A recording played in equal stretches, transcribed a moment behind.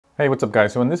Hey, what's up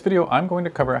guys? So in this video, I'm going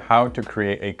to cover how to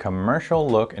create a commercial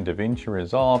look in DaVinci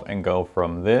Resolve and go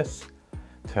from this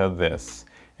to this.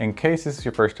 In case this is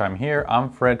your first time here, I'm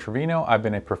Fred Trevino. I've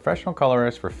been a professional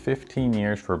colorist for 15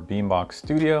 years for Beambox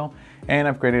Studio, and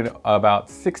I've created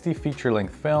about 60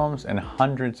 feature-length films and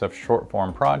hundreds of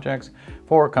short-form projects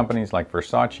for companies like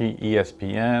Versace,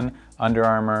 ESPN, Under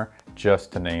Armour,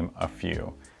 just to name a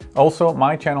few. Also,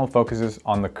 my channel focuses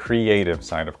on the creative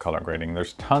side of color grading.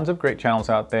 There's tons of great channels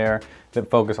out there that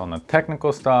focus on the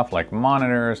technical stuff like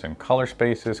monitors and color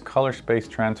spaces, color space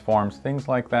transforms, things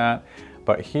like that.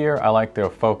 But here I like to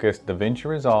focus DaVinci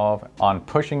Resolve on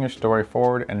pushing your story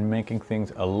forward and making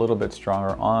things a little bit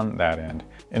stronger on that end.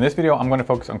 In this video, I'm going to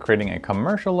focus on creating a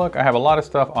commercial look. I have a lot of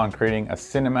stuff on creating a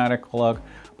cinematic look,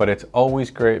 but it's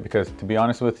always great because, to be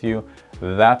honest with you,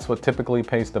 that's what typically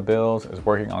pays the bills, is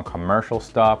working on commercial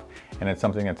stuff. And it's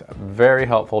something that's very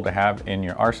helpful to have in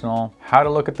your arsenal. How to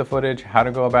look at the footage, how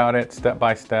to go about it step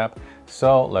by step.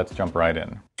 So let's jump right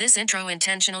in. This intro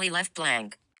intentionally left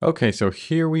blank. Okay, so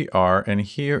here we are, and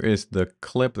here is the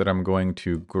clip that I'm going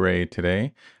to grade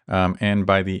today. And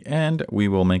by the end, we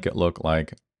will make it look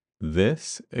like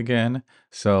this again.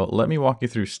 So let me walk you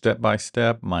through step by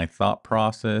step my thought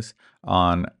process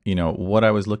on, what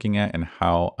I was looking at and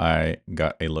how I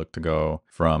got a look to go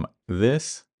from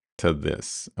this to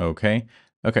this, okay?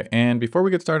 Okay, and before we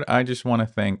get started, I just want to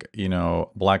thank,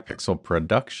 Black Pixel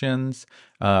Productions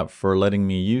for letting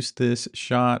me use this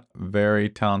shot. Very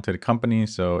talented company,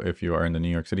 so if you are in the New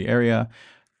York City area,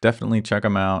 definitely check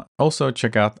them out. Also,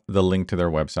 check out the link to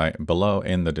their website below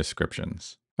in the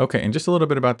descriptions. Okay, and just a little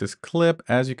bit about this clip.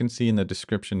 As you can see in the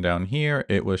description down here,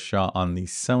 it was shot on the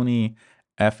Sony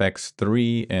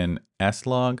FX3 in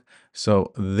S-Log.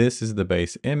 So this is the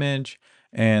base image.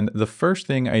 And the first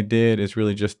thing I did is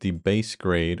really just the base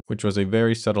grade, which was a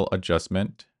very subtle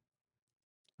adjustment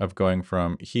of going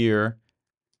from here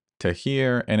to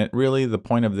here. And the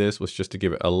point of this was just to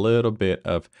give it a little bit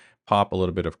of pop, a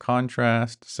little bit of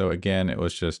contrast. So again, it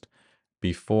was just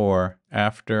before,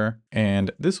 after.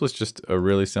 And this was just a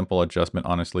really simple adjustment,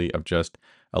 honestly, of just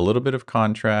a little bit of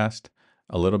contrast,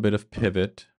 a little bit of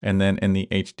pivot. And then in the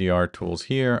HDR tools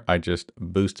here, I just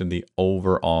boosted the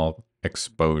overall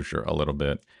exposure a little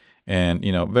bit. And,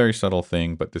 very subtle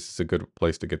thing, but this is a good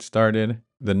place to get started.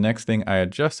 The next thing I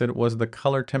adjusted was the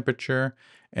color temperature,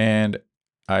 and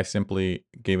I simply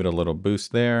gave it a little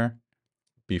boost there,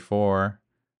 before,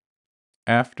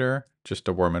 after, just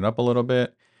to warm it up a little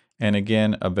bit. And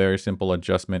again, a very simple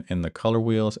adjustment in the color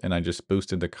wheels, and I just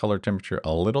boosted the color temperature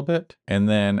a little bit. And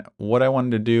then what I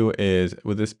wanted to do is,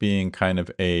 with this being kind of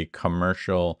a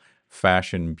commercial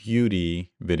fashion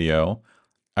beauty video,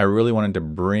 I really wanted to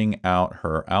bring out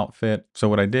her outfit. So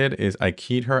what I did is I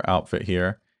keyed her outfit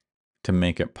here to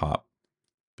make it pop.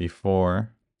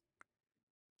 Before,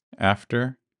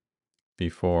 after,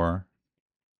 before,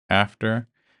 after.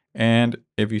 And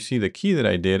if you see the key that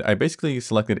I did, I basically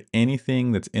selected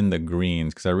anything that's in the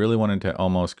greens because I really wanted to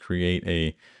almost create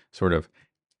a sort of,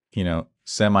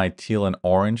 semi-teal and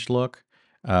orange look,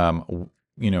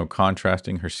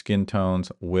 contrasting her skin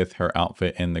tones with her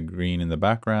outfit and the green in the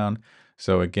background.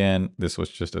 So again, this was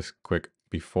just a quick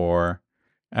before,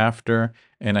 after,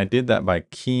 and I did that by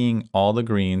keying all the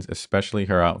greens, especially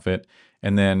her outfit.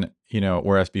 And then,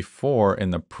 whereas before in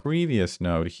the previous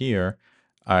node here,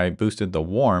 I boosted the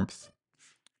warmth,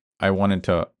 I wanted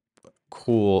to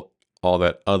cool all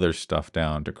that other stuff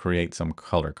down to create some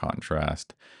color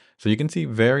contrast. So you can see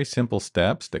very simple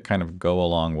steps that kind of go a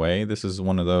long way. This is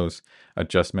one of those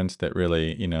adjustments that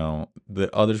really,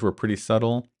 the others were pretty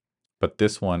subtle, but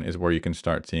this one is where you can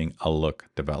start seeing a look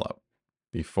develop.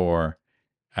 Before,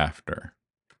 after.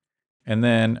 And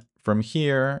then from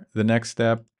here, the next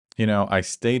step, I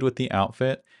stayed with the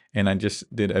outfit and I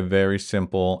just did a very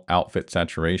simple outfit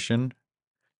saturation.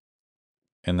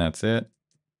 And that's it.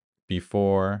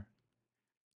 Before,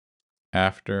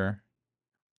 after,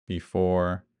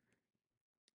 before,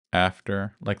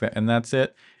 after, like that. And that's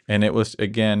it. And it was,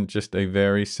 again, just a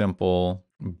very simple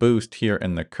boost here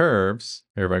in the curves.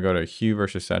 Here, if I go to hue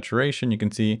versus saturation, you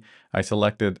can see I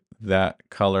selected that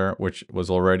color, which was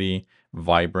already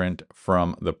vibrant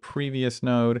from the previous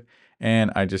node,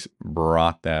 and I just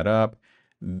brought that up.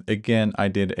 Again, I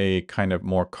did a kind of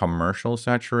more commercial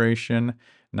saturation,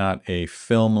 not a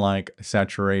film-like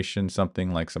saturation,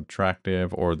 something like subtractive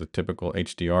or the typical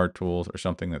HDR tools, or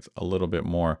something that's a little bit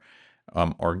more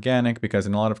organic, because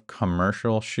in a lot of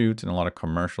commercial shoots and a lot of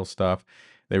commercial stuff,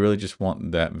 they really just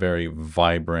want that very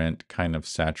vibrant kind of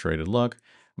saturated look.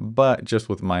 But just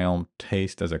with my own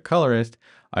taste as a colorist,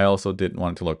 I also didn't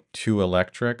want it to look too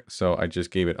electric. So I just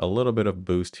gave it a little bit of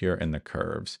boost here in the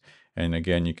curves. And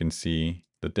again, you can see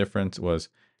The difference was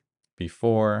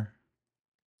before,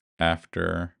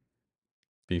 after,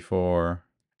 before,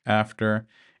 after,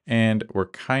 and we're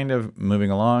kind of moving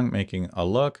along, making a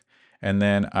look. And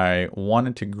then I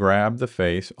wanted to grab the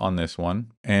face on this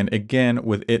one. And again,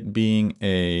 with it being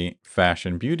a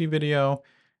fashion beauty video,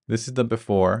 this is the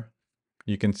before.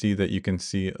 You can see that you can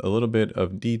see a little bit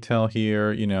of detail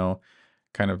here, you know,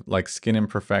 kind of like skin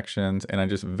imperfections. And I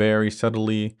just very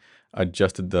subtly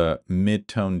adjusted the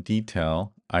mid-tone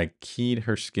detail. I keyed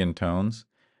her skin tones,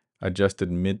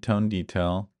 adjusted mid-tone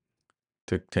detail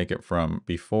to take it from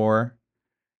before,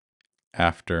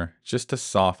 after, just to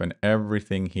soften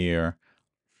everything here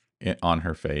on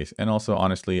her face. And also,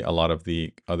 honestly, a lot of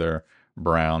the other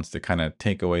browns to kind of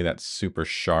take away that super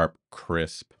sharp,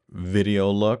 crisp video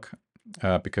look,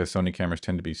 because Sony cameras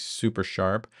tend to be super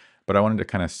sharp. But I wanted to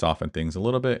kind of soften things a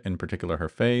little bit, in particular her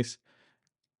face,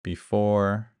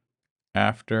 before,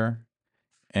 after.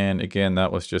 And again,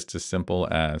 that was just as simple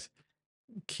as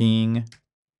keying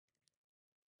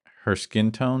her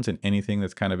skin tones and anything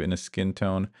that's kind of in a skin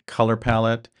tone color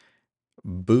palette,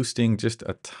 boosting just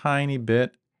a tiny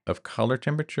bit of color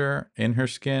temperature in her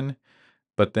skin,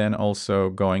 but then also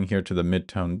going here to the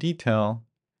mid-tone detail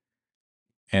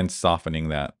and softening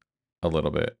that a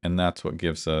little bit. And that's what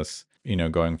gives us, you know,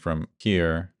 going from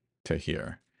here to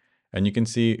here. And you can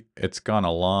see it's gone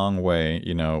a long way.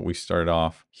 You know, we started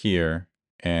off here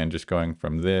and just going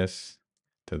from this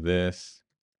to this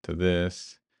to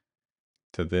this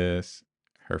to this,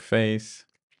 her face.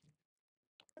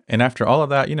 And after all of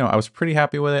that, you know, I was pretty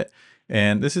happy with it.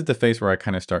 And this is the phase where I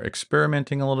kind of start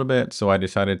experimenting a little bit. So I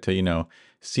decided to, you know,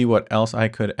 see what else I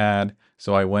could add.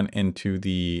 So I went into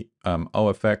the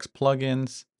OFX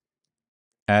plugins,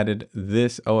 added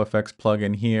this OFX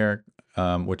plugin here,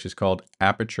 which is called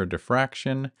Aperture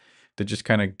Diffraction, to just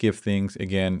kind of give things,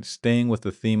 again, staying with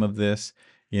the theme of this,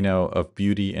 you know, of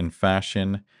beauty and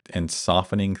fashion and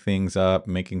softening things up,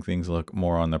 making things look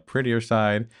more on the prettier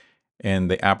side.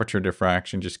 And the aperture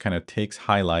diffraction just kind of takes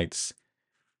highlights,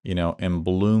 you know, and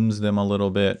blooms them a little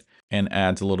bit and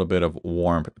adds a little bit of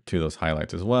warmth to those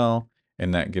highlights as well.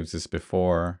 And that gives us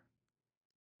before,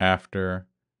 after,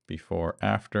 before,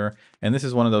 after. And this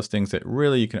is one of those things that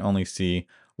really you can only see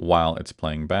while it's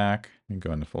playing back. You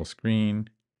go into full screen.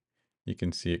 You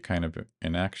can see it kind of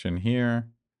in action here,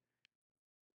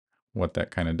 what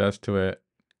that kind of does to it.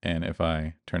 And if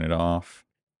I turn it off,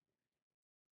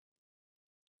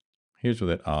 here's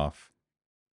with it off.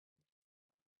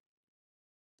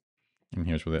 And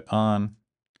here's with it on.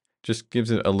 Just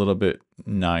gives it a little bit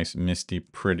nice, misty,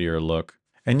 prettier look.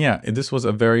 And yeah, this was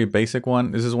a very basic one.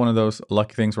 This is one of those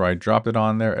lucky things where I dropped it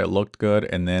on there, it looked good,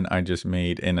 and then I just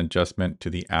made an adjustment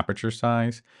to the aperture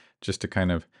size just to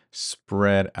kind of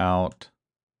spread out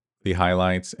the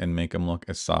highlights and make them look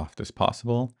as soft as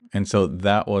possible. And so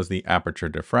that was the aperture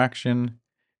diffraction.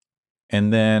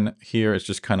 And then here it's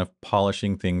just kind of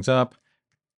polishing things up,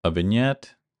 a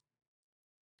vignette.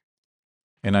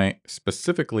 And I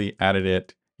specifically added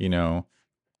it, you know,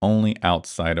 only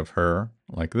outside of her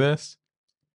like this.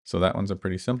 So that one's a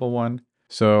pretty simple one.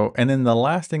 So, and then the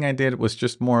last thing I did was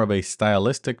just more of a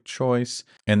stylistic choice,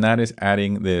 and that is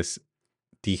adding this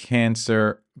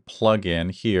Dehancer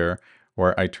plugin here,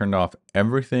 where I turned off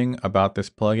everything about this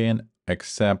plugin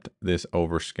except this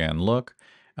overscan look.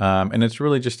 And it's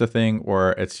really just a thing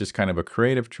where it's just kind of a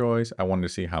creative choice. I wanted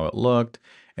to see how it looked.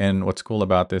 And what's cool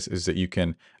about this is that you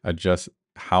can adjust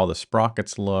how the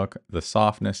sprockets look, the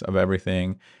softness of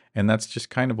everything. And that's just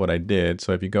kind of what I did.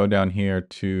 So if you go down here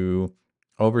to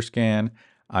overscan,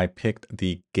 I picked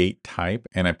the gate type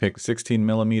and I picked 16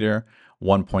 millimeter,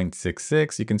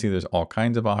 1.66. You can see there's all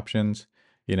kinds of options,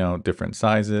 you know, different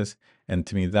sizes. And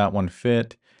to me, that one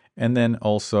fit. And then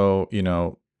also, you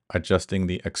know, adjusting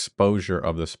the exposure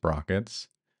of the sprockets.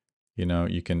 You know,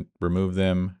 you can remove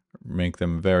them, make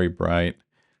them very bright,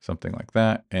 something like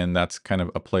that. And that's kind of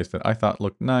a place that I thought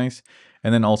looked nice.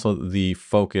 And then also the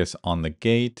focus on the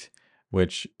gate,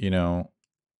 which, you know,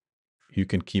 you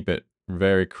can keep it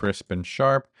very crisp and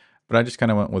sharp, but I just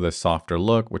kind of went with a softer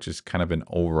look, which is kind of an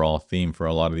overall theme for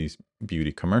a lot of these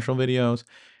beauty commercial videos.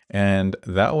 And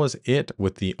that was it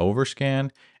with the overscan.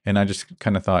 And I just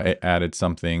kind of thought it added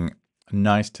something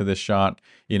nice to this shot.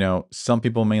 You know, some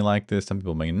people may like this, some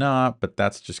people may not, but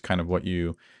that's just kind of what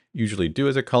you usually do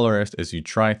as a colorist is you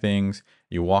try things,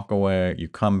 you walk away, you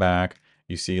come back,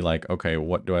 you see like, okay,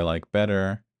 what do I like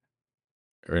better?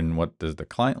 And what does the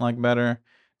client like better?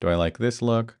 Do I like this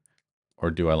look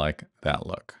or do I like that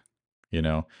look? You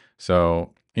know,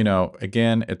 so, you know,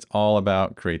 again, it's all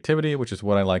about creativity, which is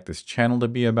what I like this channel to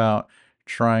be about,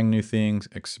 trying new things,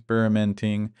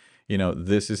 experimenting. You know,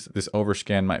 this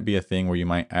overscan might be a thing where you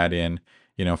might add in,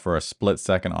 you know, for a split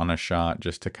second on a shot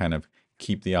just to kind of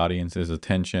keep the audience's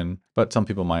attention. But some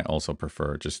people might also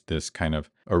prefer just this kind of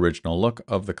original look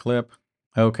of the clip.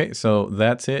 Okay, so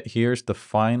that's it. Here's the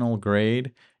final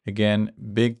grade. Again,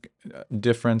 big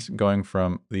difference going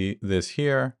from this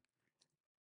here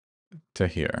to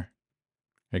here.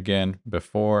 Again,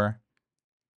 before,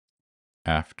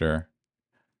 after.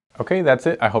 Okay, that's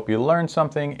it. I hope you learned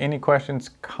something. Any questions,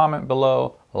 comment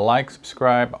below, like,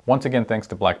 subscribe. Once again, thanks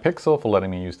to Black Pixel for letting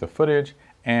me use the footage,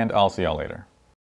 and I'll see y'all later.